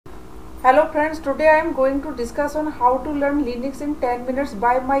Hello friends, today I am going to discuss on how to learn Linux in 10 minutes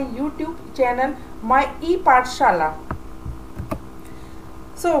by my YouTube channel, my e-Pathshala.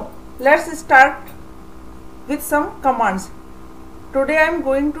 So let's start with some commands. Today I am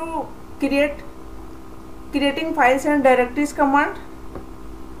going to creating files and directories command,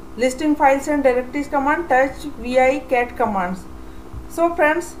 listing files and directories command, touch, vi, cat commands. So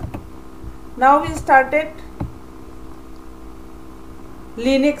friends, now we started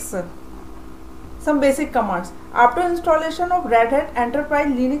Linux. Some basic commands. After installation of Red Hat Enterprise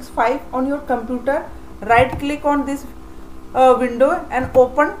Linux 5 on your computer, right click on this window and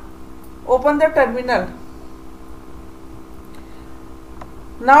open the terminal.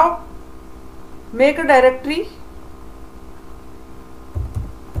 Now make a directory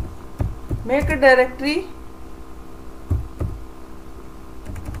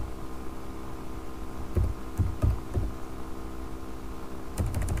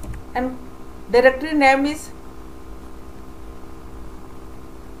and directory name is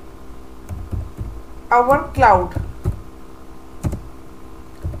our cloud,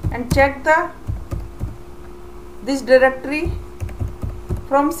 and check this directory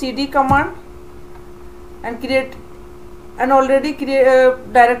from cd command and create an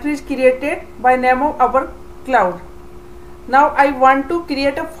directory is created by name of our cloud. Now I want to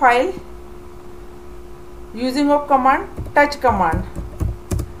create a file using of command touch command.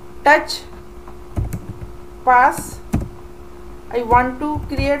 Touch pass. I want to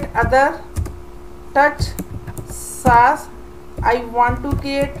create other touch sas. I want to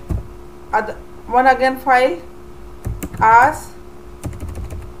create other one again file as.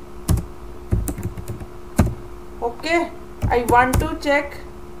 Okay, I want to check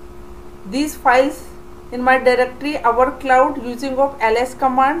these files in my directory our cloud using of ls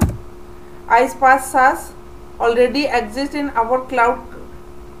command. iSpace sas already exists in our cloud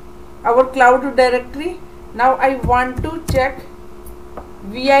directory. Now I want to check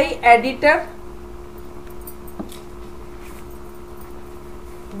vi editor,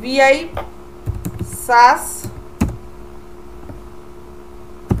 vi sas,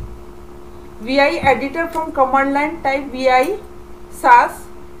 vi editor from command line type vi sas.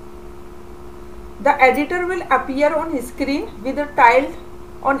 The editor will appear on screen with a tile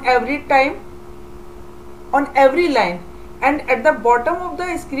on every line, and at the bottom of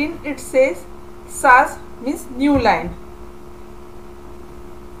the screen it says sas means new line.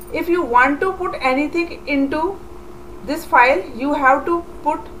 If you want to put anything into this file, you have to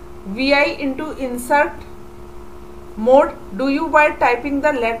put vi into insert mode. Do you by typing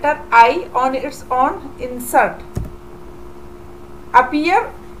the letter I on its own insert.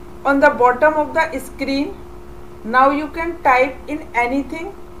 Appear on the bottom of the screen. Now you can type in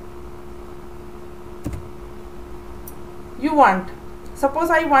anything you want. Suppose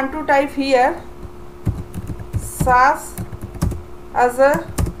I want to type here sas as a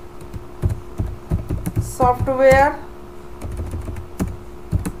software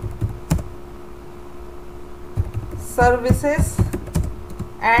services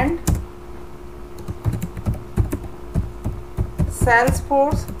and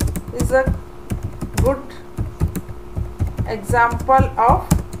Salesforce is a good example of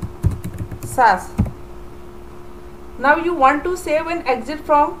sas. Now you want to save and exit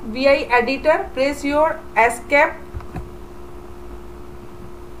from vi editor. Press your escape,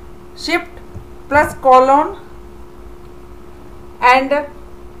 shift plus colon and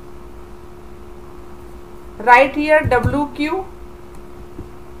write here wq,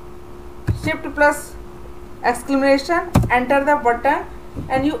 shift plus exclamation, enter the button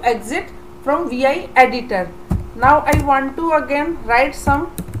and you exit from vi editor. Now I want to again write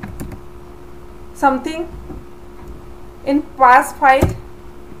something in pass file.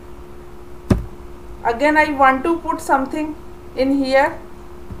 Again I want to put something in here.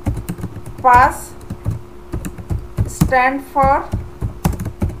 Pass stand for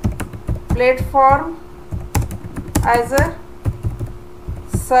platform as a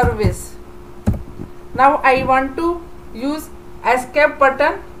service. Now I want to use escape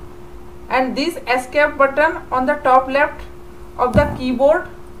button, and this escape button on the top left of the keyboard.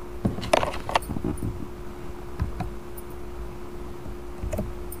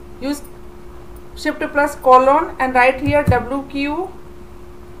 Use shift plus colon and write here wq,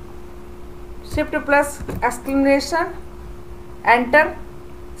 shift plus exclamation, enter,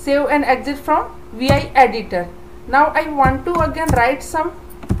 save and exit from vi editor. Now I want to again write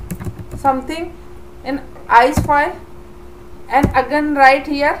something in ice file, and again write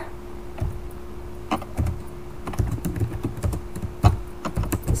here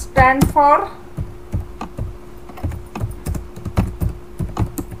stand for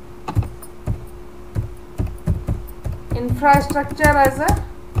infrastructure as a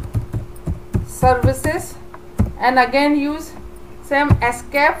services, and again use same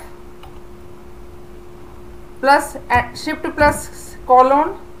escape plus shift plus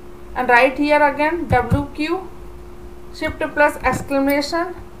colon, and write here again WQ shift plus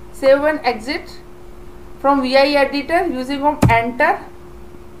exclamation, save and exit from VI editor using of enter.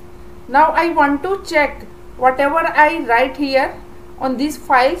 Now I want to check whatever I write here on these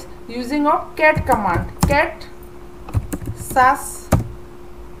files using of cat command. Cat SAS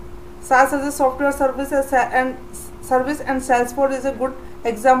as a software service and Salesforce is a good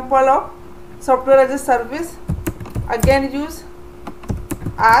example of software as a service. Again use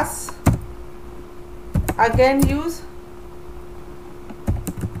as, again use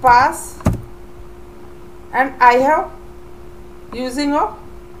pass, and I have using of.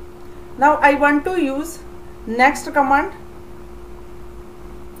 Now I want to use next command,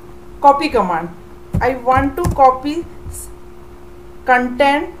 copy command. I want to copy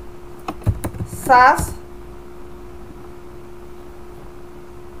content SAS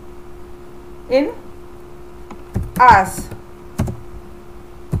in as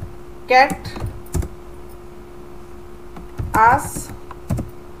cat as.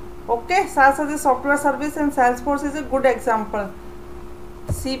 Okay, SAS as a software service and Salesforce is a good example.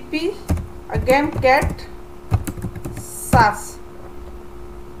 CP again cat SAS.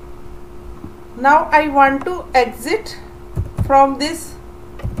 Now I want to exit from this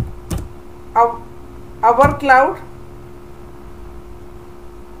our cloud.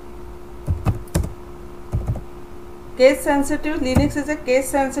 Case sensitive, Linux is a case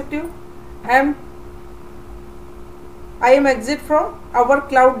sensitive, and I am exit from our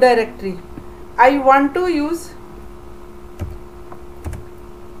cloud directory. I want to use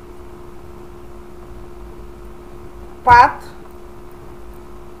path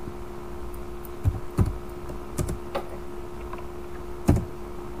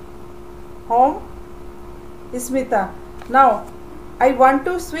home Smita. Now I want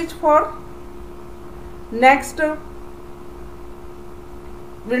to switch for next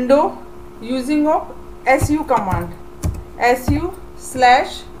window using of su command, su/root.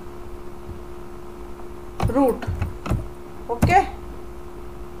 Okay,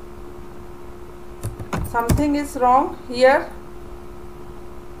 something is wrong here.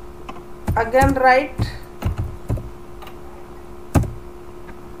 Again write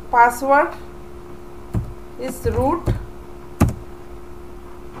password is root.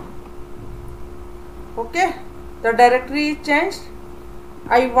 Okay, the directory is changed.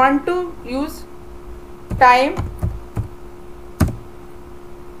 I want to use time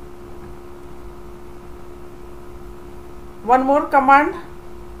one more command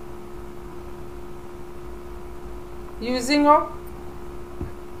using of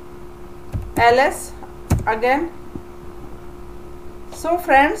ls again. So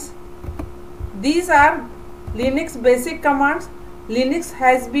friends, these are Linux basic commands. Linux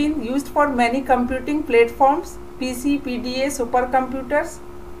has been used for many computing platforms, PC, PDA, supercomputers.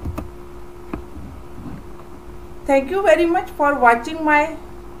 Thank you very much for watching my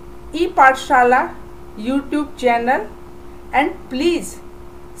e-Pathshala YouTube channel, and please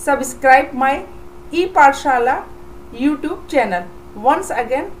subscribe my e-Pathshala YouTube channel. Once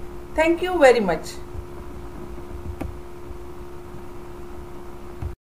again, thank you very much.